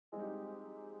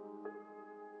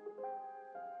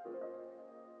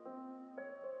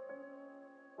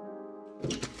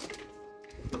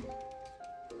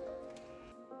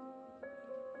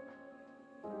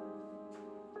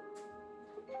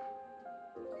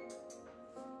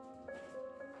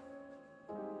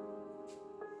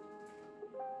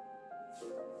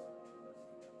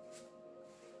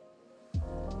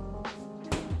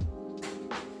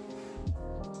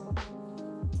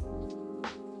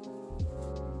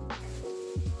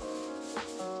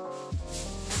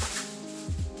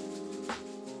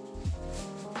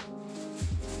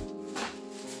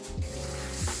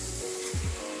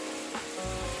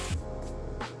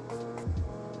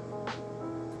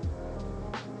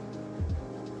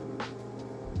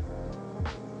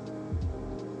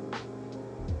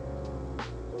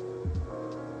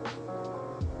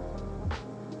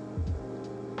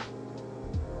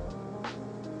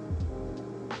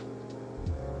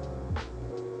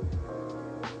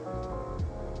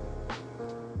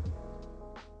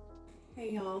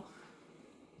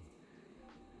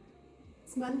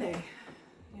It's Monday,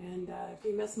 and if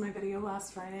you missed my video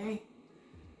last Friday,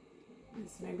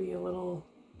 this may be a little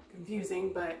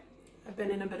confusing, but I've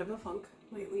been in a bit of a funk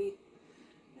lately,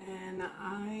 and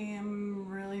I am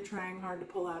really trying hard to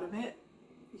pull out of it.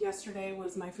 Yesterday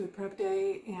was my food prep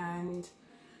day, and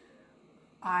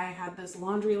I had this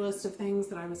laundry list of things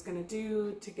that I was going to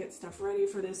do to get stuff ready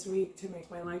for this week to make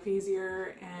my life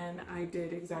easier, and I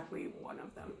did exactly one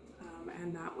of them,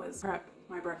 and that was prep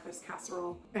my breakfast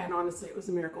casserole. And honestly, it was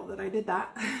a miracle that I did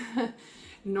that.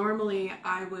 Normally,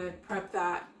 I would prep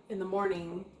that in the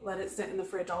morning, let it sit in the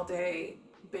fridge all day,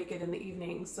 bake it in the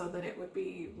evening so that it would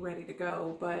be ready to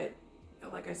go, but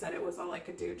like I said, it was all I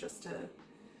could do just to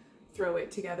throw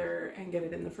it together and get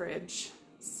it in the fridge.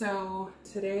 So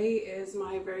today is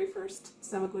my very first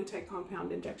semaglutide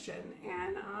compound injection,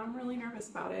 and I'm really nervous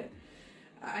about it.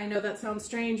 I know that sounds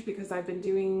strange because I've been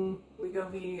doing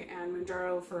Wegovy and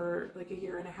Mounjaro for like 1.5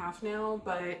 years now,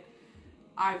 but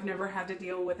I've never had to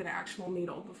deal with an actual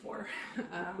needle before.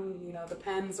 You know, the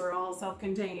pens are all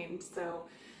self-contained, so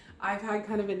I've had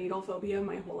kind of a needle phobia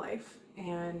my whole life,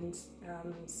 and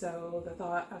so the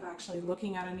thought of actually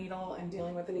looking at a needle and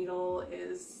dealing with a needle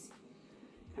is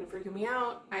kind of freaking me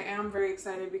out. I am very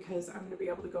excited because I'm going to be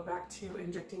able to go back to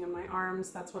injecting in my arms.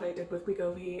 That's what I did with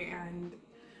Wegovy, and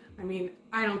I mean,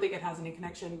 I don't think it has any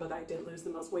connection, but I did lose the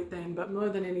most weight then. But more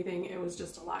than anything, it was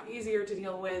just a lot easier to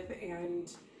deal with, and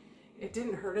it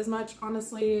didn't hurt as much,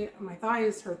 honestly. My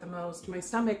thighs hurt the most. My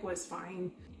stomach was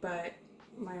fine, but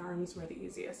my arms were the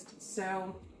easiest.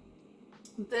 So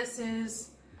this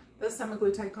is the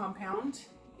semaglutide compound,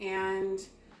 and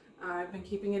I've been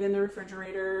keeping it in the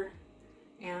refrigerator,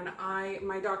 and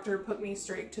my doctor put me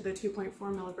straight to the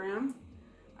 2.4 milligram.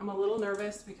 I'm a little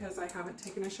nervous because I haven't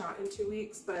taken a shot in 2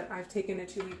 weeks, but I've taken a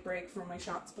 2-week break from my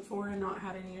shots before and not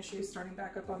had any issues starting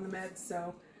back up on the meds,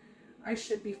 so I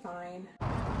should be fine.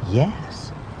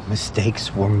 Yes,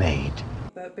 mistakes were made.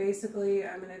 But basically,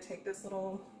 I'm going to take this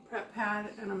little prep pad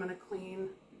and I'm going to clean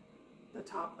the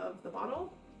top of the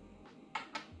bottle.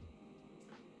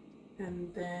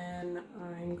 And then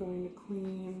I'm going to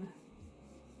clean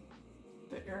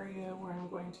the area where I'm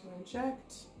going to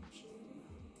inject.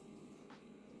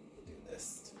 Do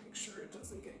this to make sure it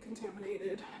doesn't get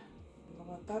contaminated. I'm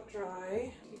gonna let that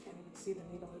dry. You can't even see the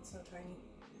needle, it's so tiny.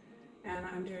 And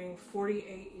I'm doing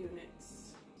 48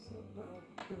 units. So,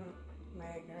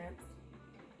 my ignorance.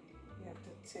 You have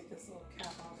to take this little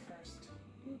cap off first.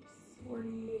 Oops,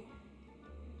 48.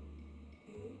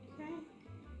 Okay.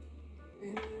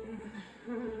 And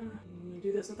I'm gonna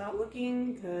do this without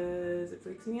looking because it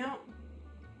freaks me out.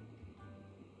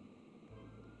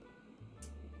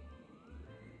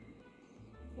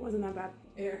 Wasn't that bad.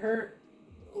 It hurt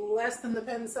less than the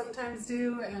pins sometimes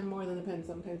do and more than the pins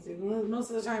sometimes do. Most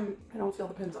of the time I don't feel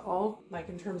the pins at all, like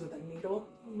in terms of the needle.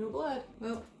 No blood.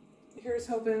 Well, here's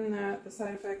hoping that the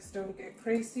side effects don't get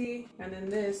crazy. And then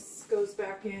this goes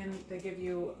back in. They give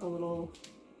you a little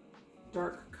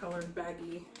dark colored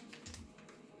baggie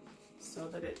so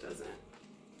that it doesn't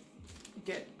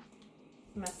get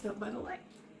messed up by the light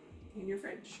in your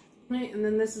fridge. Right, and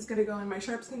then this is going to go in my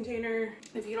sharps container.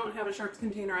 If you don't have a sharps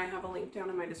container, I have a link down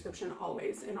in my description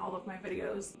always in all of my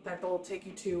videos that will take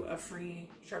you to a free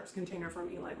sharps container from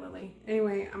Eli Lilly.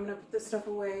 Anyway, I'm going to put this stuff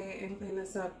away and clean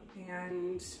this up,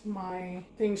 and my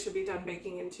thing should be done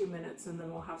baking in 2 minutes, and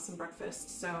then we'll have some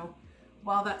breakfast. So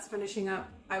while that's finishing up,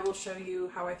 I will show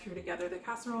you how I threw together the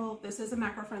casserole. This is a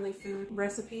macro-friendly food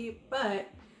recipe, but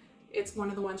it's one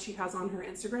of the ones she has on her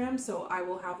Instagram, so I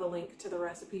will have the link to the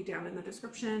recipe down in the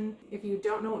description. If you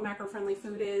don't know what macro-friendly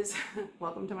food is,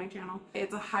 welcome to my channel.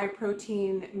 It's a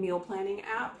high-protein meal planning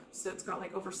app, so it's got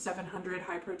like over 700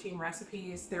 high-protein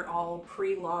recipes. They're all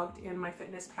pre-logged in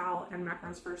MyFitnessPal and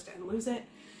Macros First and Lose It.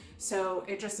 So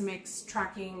it just makes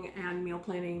tracking and meal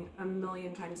planning a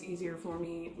million times easier for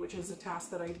me, which is a task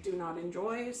that I do not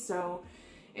enjoy. So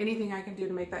anything I can do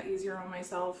to make that easier on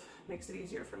myself makes it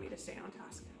easier for me to stay on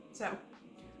task. So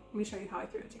let me show you how I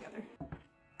threw it together.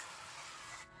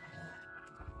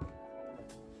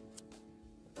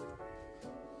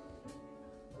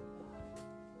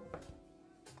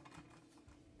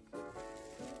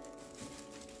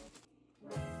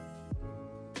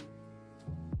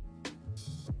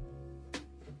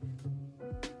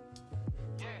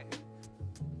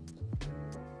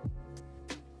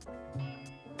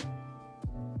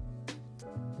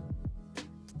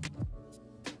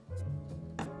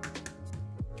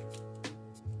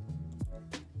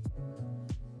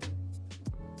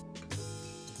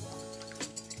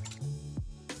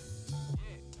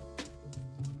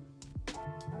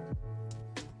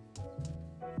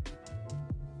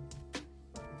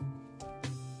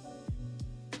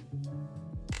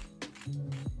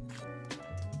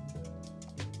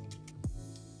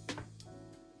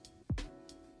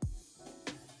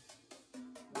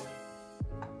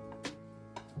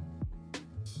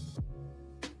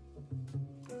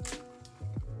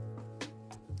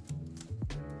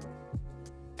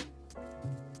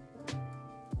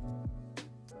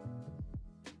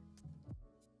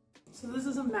 So this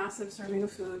is a massive serving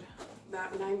of food.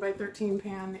 That 9x13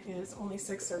 pan is only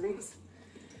 6 servings.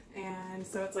 And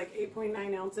so it's like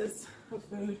 8.9 ounces of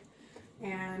food.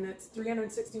 And it's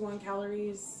 361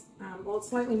 calories. Well, it's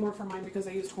slightly more for mine because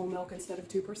I used whole milk instead of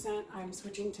 2%. I'm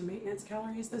switching to maintenance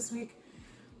calories this week,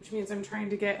 which means I'm trying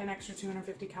to get an extra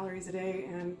 250 calories a day.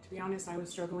 And to be honest, I was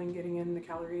struggling getting in the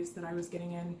calories that I was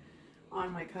getting in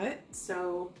on my cut.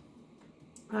 So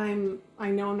I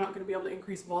know I'm not going to be able to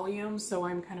increase volume, so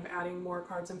I'm kind of adding more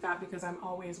carbs and fat because I'm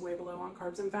always way below on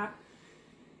carbs and fat.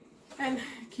 And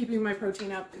keeping my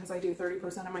protein up because I do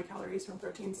 30% of my calories from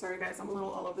protein. Sorry guys, I'm a little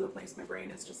all over the place. My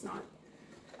brain is just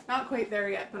not quite there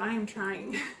yet, but I am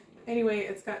trying. Anyway,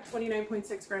 it's got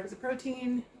 29.6 grams of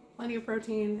protein, plenty of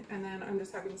protein, and then I'm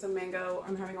just having some mango.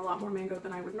 I'm having a lot more mango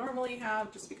than I would normally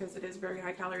have just because it is very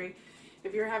high calorie.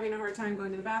 If you're having a hard time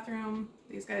going to the bathroom,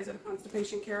 these guys are the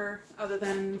constipation cure, other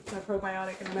than the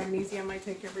probiotic and the magnesium I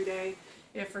take every day.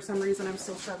 If for some reason I'm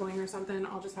still struggling or something,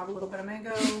 I'll just have a little bit of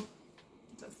mango.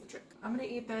 That's the trick. I'm going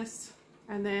to eat this,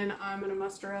 and then I'm going to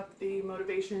muster up the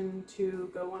motivation to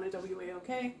go on a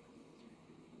WAOK. I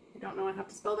don't know I have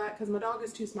to spell that because my dog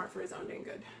is too smart for his own dang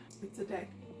good. It's a day.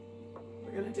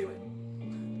 We're going to do it.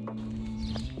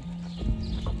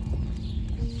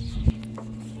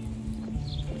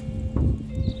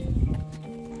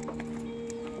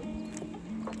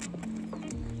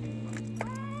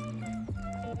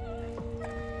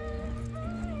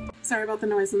 Sorry about the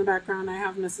noise in the background. I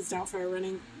have Mrs. Doubtfire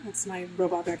running. That's my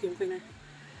robot vacuum cleaner.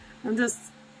 I'm just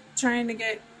trying to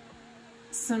get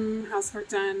some housework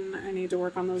done. I need to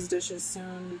work on those dishes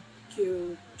soon.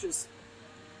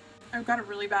 I've got a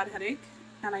really bad headache,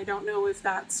 and I don't know if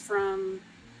that's from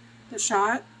the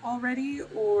shot already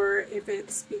or if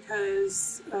it's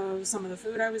because of some of the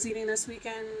food I was eating this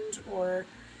weekend, or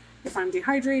if I'm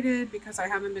dehydrated because I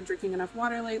haven't been drinking enough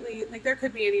water lately. Like, there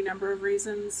could be any number of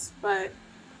reasons, but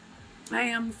I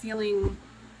am feeling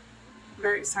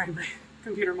very, sorry, my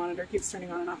computer monitor keeps turning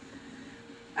on and off.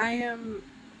 I am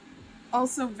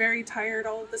also very tired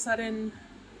all of a sudden,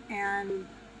 and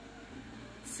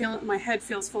my head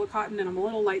feels full of cotton, and I'm a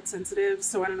little light sensitive,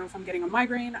 so I don't know if I'm getting a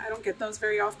migraine. I don't get those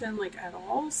very often, like at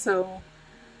all, so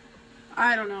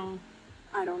I don't know.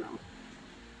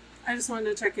 I just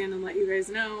wanted to check in and let you guys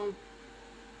know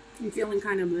I'm feeling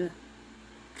kind of bleh.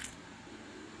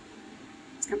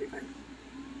 It's gonna be fine.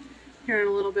 Here in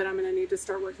a little bit, I'm going to need to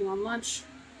start working on lunch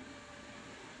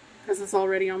because it's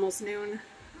already almost noon.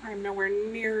 I'm nowhere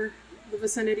near the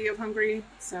vicinity of hungry,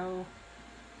 so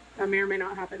that may or may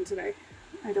not happen today.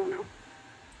 I don't know.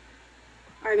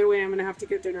 Either way, I'm going to have to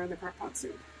get dinner in the crock pot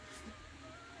soon.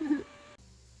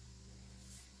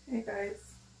 Hey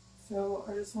guys, so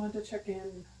I just wanted to check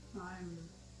in. I'm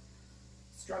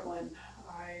struggling.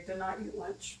 I did not eat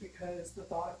lunch because the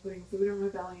thought of putting food in my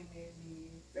belly made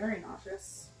me very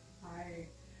nauseous. I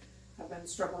have been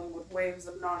struggling with waves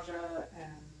of nausea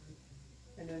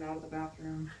and in and out of the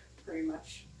bathroom pretty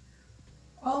much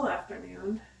all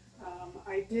afternoon.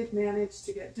 I did manage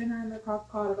to get dinner in the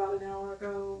crock pot about an hour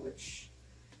ago, which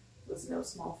was no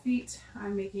small feat.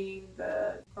 I'm making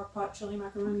the crock pot chili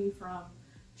macaroni from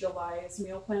July's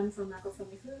meal plan from Macro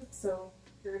Friendly Foods, so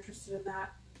if you're interested in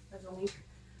that, there's a link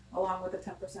along with a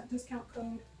 10% discount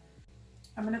code.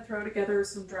 I'm going to throw together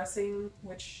some dressing,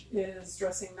 which is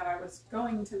dressing that I was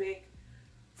going to make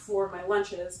for my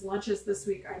lunches. Lunches this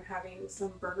week, I'm having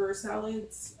some burger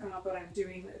salads, but I'm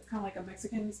doing, it's kind of like a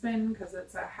Mexican spin because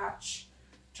it's a Hatch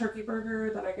turkey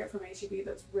burger that I get from H-E-B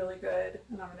that's really good.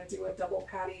 And I'm going to do a double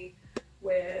patty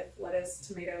with lettuce,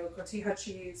 tomato, Cotija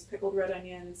cheese, pickled red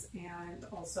onions, and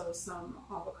also some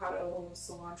avocado,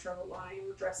 cilantro,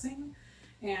 lime dressing.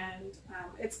 And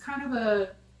it's kind of a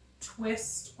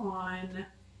twist on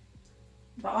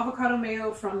the avocado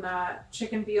mayo from that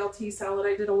chicken BLT salad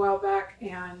I did a while back,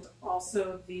 and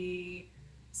also the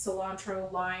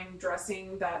cilantro lime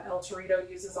dressing that El Chorito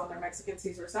uses on their Mexican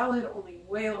Caesar salad, only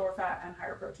way lower fat and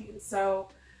higher protein. So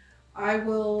I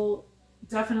will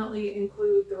definitely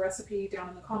include the recipe down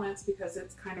in the comments because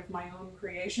it's kind of my own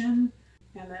creation,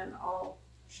 and then I'll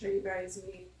show you guys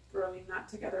me throwing that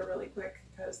together really quick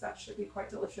because that should be quite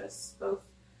delicious, both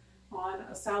on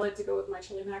a salad to go with my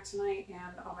chili mac tonight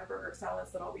and on my burger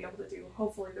salads that I'll be able to do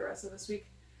hopefully the rest of this week,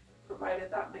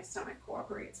 provided that my stomach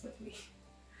cooperates with me.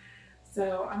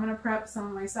 So I'm going to prep some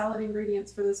of my salad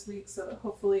ingredients for this week so that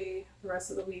hopefully the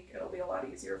rest of the week it'll be a lot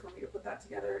easier for me to put that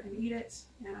together and eat it,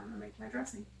 and I'm going to make my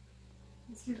dressing.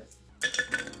 Let's do this. You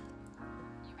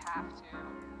have to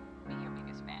be your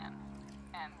biggest fan,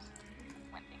 and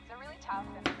when things are really tough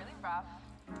and really rough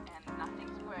and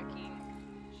nothing's working,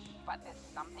 but there's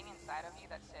something inside of you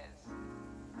that says,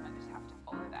 I just have to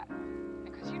follow that,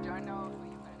 because you don't know who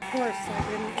you're going to course, I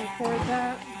didn't record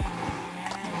that.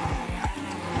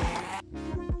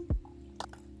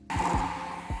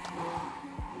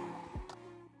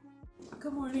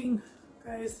 Good morning,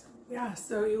 guys. Yeah,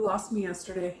 so you lost me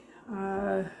yesterday.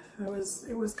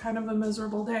 It was kind of a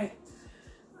miserable day.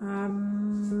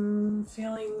 Feeling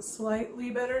slightly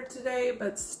better today,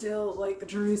 but still, like, the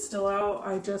jury's still out.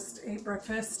 I just ate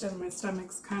breakfast and my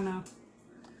stomach's kind of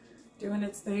doing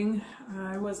its thing.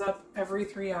 I was up every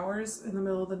 3 hours in the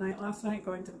middle of the night last night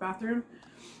going to the bathroom.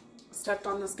 Stepped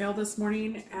on the scale this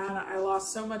morning and I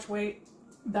lost so much weight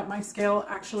that my scale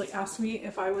actually asked me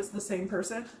if I was the same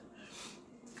person.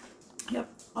 Yep,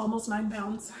 almost 9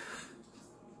 pounds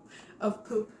of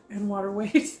poop and water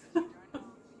weight.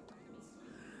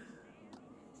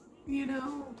 You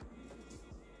know,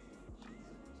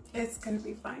 it's gonna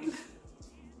be fine.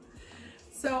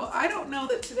 So I don't know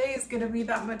that today is gonna be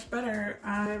that much better.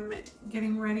 I'm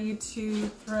getting ready to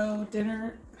throw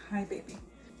dinner. Hi, baby.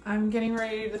 I'm getting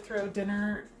ready to throw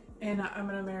dinner and I'm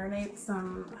gonna marinate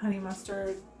some honey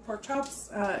mustard pork chops.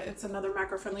 It's another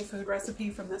macro-friendly food recipe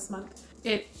from this month.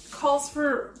 It calls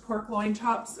for pork loin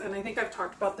chops, and I think I've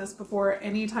talked about this before.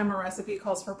 Anytime a recipe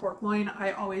calls for pork loin,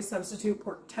 I always substitute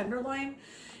pork tenderloin.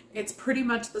 It's pretty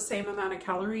much the same amount of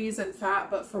calories and fat,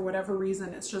 but for whatever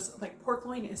reason, it's just like pork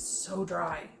loin is so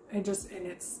dry. And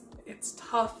it's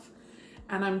tough,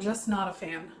 and I'm just not a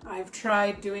fan. I've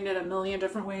tried doing it a million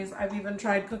different ways. I've even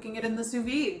tried cooking it in the sous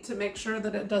vide to make sure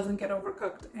that it doesn't get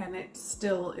overcooked, and it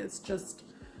still is just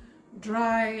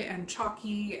dry and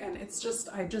chalky, and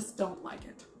I just don't like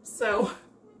it. So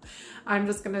I'm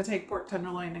just gonna take pork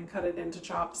tenderloin and cut it into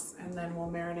chops, and then we'll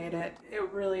marinate it.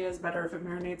 It really is better if it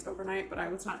marinates overnight, but I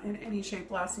was not in any shape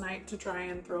last night to try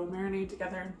and throw a marinade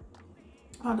together.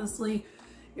 Honestly,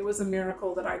 it was a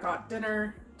miracle that I got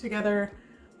dinner together.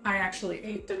 I actually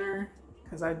ate dinner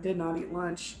because I did not eat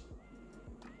lunch.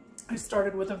 I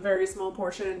started with a very small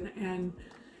portion and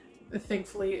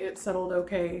thankfully it settled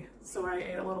okay, so I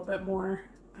ate a little bit more.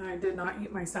 I did not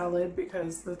eat my salad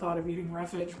because the thought of eating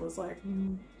roughage was like,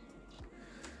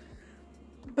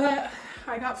 But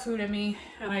I got food in me,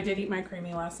 and I did eat my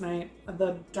creamy last night.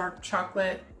 The dark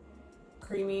chocolate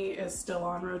creamy is still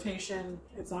on rotation.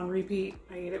 It's on repeat.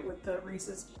 I ate it with the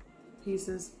Reese's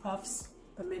Pieces Puffs,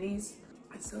 the minis.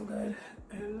 It's so good,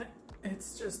 and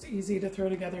it's just easy to throw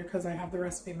together because I have the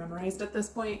recipe memorized at this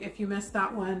point. If you missed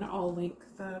that one, I'll link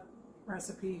the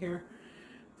recipe here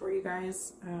for you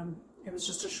guys. It was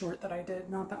just a short that I did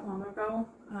not that long ago.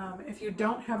 If you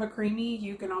don't have a creamy,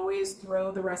 you can always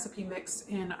throw the recipe mix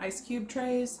in ice cube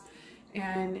trays,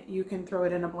 and you can throw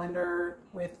it in a blender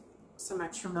with some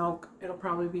extra milk. It'll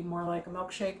probably be more like a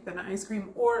milkshake than an ice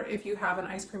cream. Or if you have an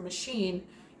ice cream machine,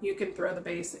 you can throw the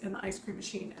base in the ice cream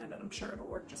machine and I'm sure it'll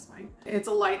work just fine. It's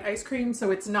a light ice cream, so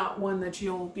it's not one that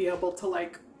you'll be able to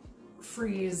like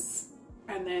freeze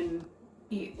and then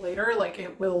eat later. Like,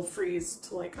 it will freeze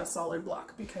to like a solid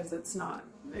block because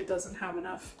it doesn't have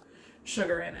enough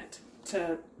sugar in it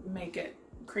to make it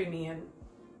creamy and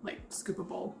like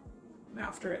scoopable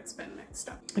after it's been mixed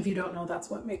up. If you don't know,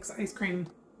 that's what makes ice cream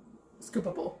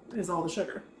scoopable, is all the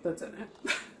sugar that's in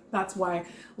it. That's why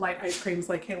light ice creams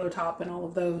like Halo Top and all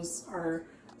of those are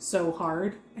so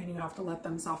hard and you have to let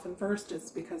them soften first. It's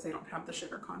because they don't have the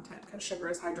sugar content, because sugar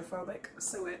is hydrophobic,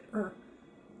 so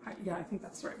yeah, I think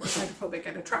that's the right word. Hydrophobic,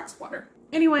 and attracts water.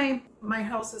 Anyway, my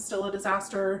house is still a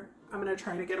disaster. I'm gonna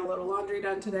try to get a little laundry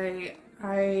done today.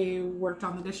 I worked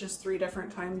on the dishes 3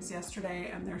 different times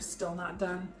yesterday and they're still not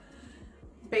done.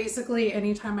 Basically,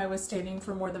 anytime I was standing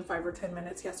for more than 5 or 10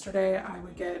 minutes yesterday, I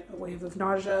would get a wave of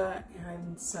nausea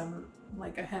and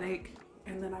a headache,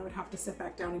 and then I would have to sit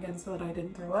back down again so that I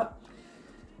didn't throw up.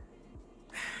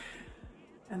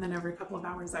 And then every couple of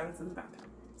hours I was in the bathroom.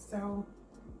 So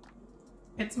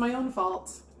it's my own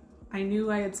fault. I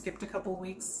knew I had skipped a couple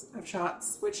weeks of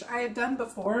shots, which I had done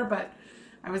before, but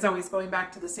I was always going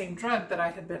back to the same drug that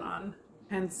I had been on.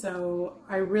 And so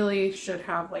I really should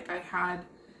have, I had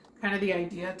kind of the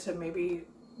idea to maybe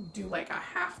do like a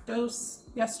half dose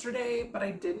yesterday, but I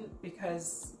didn't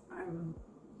because I'm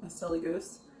a silly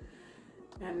goose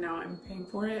and now I'm paying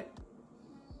for it.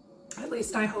 At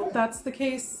least I hope that's the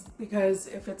case, because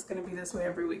if it's going to be this way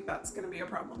every week, that's going to be a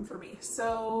problem for me.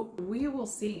 So we will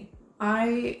see.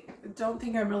 I don't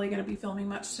think I'm really going to be filming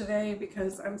much today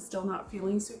because I'm still not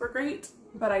feeling super great,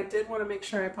 but I did want to make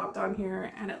sure I popped on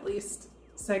here and at least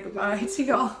say goodbye to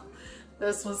y'all.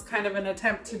 This was kind of an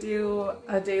attempt to do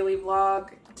a daily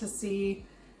vlog to see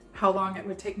how long it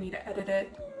would take me to edit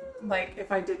it. Like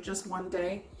if I did just one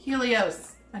day.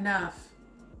 Helios, enough.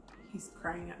 He's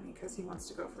crying at me because he wants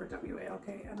to go for a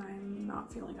WALK and I'm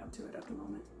not feeling up to it at the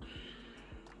moment.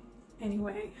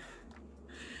 Anyway,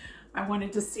 I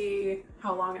wanted to see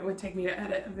how long it would take me to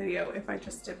edit a video if I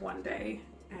just did one day.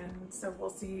 And so we'll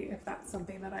see if that's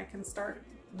something that I can start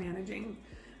managing.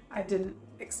 I didn't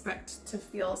expect to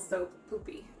feel so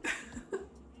poopy.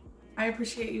 I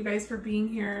appreciate you guys for being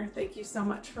here. Thank you so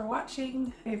much for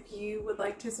watching. If you would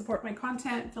like to support my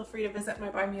content, feel free to visit my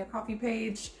Buy Me a Coffee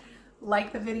page,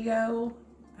 like the video,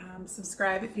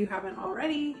 subscribe if you haven't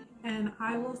already, and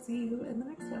I will see you in the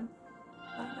next one.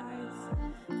 Bye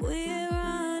guys. We're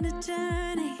on a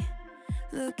journey,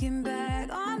 looking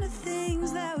back on the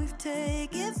things that we've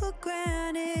taken for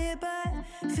granted,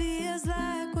 but feels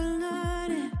like we're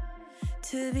learning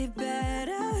to be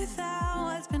better